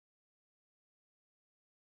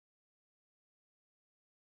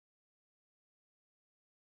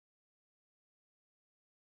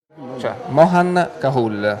Cioè, Mohan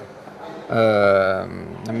Kaul,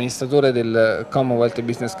 amministratore del Commonwealth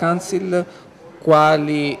Business Council,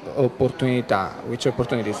 quali opportunità, which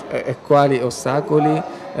opportunities, e quali ostacoli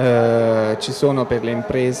ci sono per le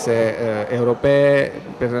imprese europee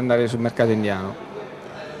per andare sul mercato indiano?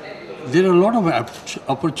 There are a lot of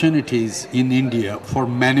opportunities in India for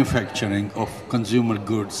manufacturing of consumer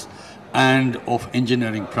goods and of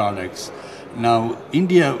engineering products. Now,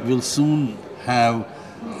 India will soon have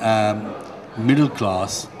middle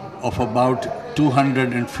class of about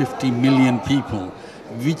 250 million people,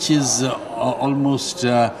 which is almost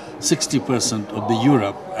 60% of the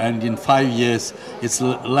Europe, and in 5 years it's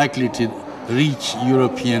likely to reach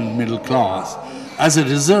European middle class. As a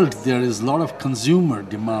result, there is a lot of consumer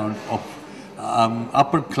demand of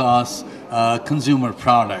upper class consumer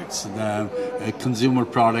products, consumer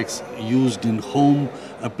products used in home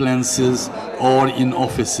appliances or in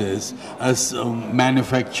offices, as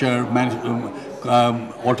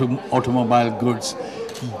automobile goods.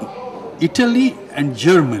 Italy and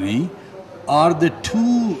Germany are the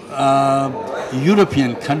two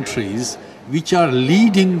European countries which are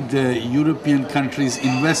leading the European countries'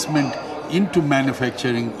 investment into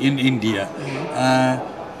manufacturing in India.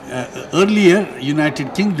 Earlier,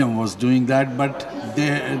 United Kingdom was doing that, but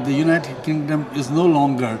the United Kingdom is no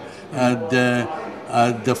longer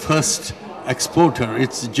the first exporter.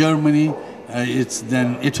 It's Germany, it's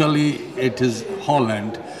then Italy, it is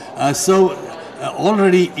Holland.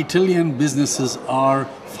 Already Italian businesses are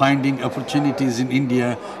finding opportunities in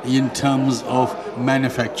India in terms of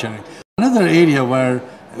manufacturing. Another area where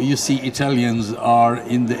you see Italians are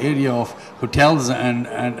in the area of hotels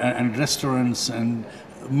and restaurants and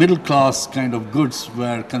middle class kind of goods,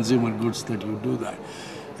 where consumer goods that you do that.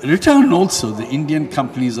 Return also, the Indian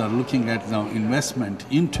companies are looking at now investment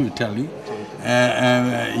into Italy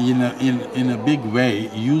in a big way,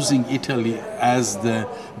 using Italy as the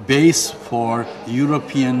base for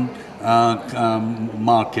European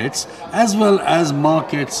markets, as well as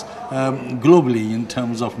markets globally in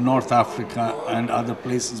terms of North Africa and other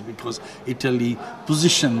places, because Italy,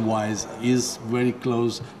 position-wise, is very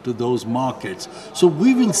close to those markets. So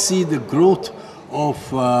we will see the growth of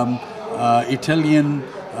Italian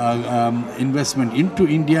investment into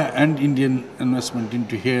India and Indian investment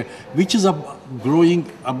into here, which is growing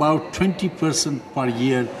about 20% per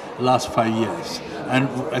year last 5 years. And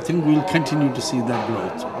I think we'll continue to see that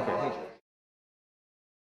growth.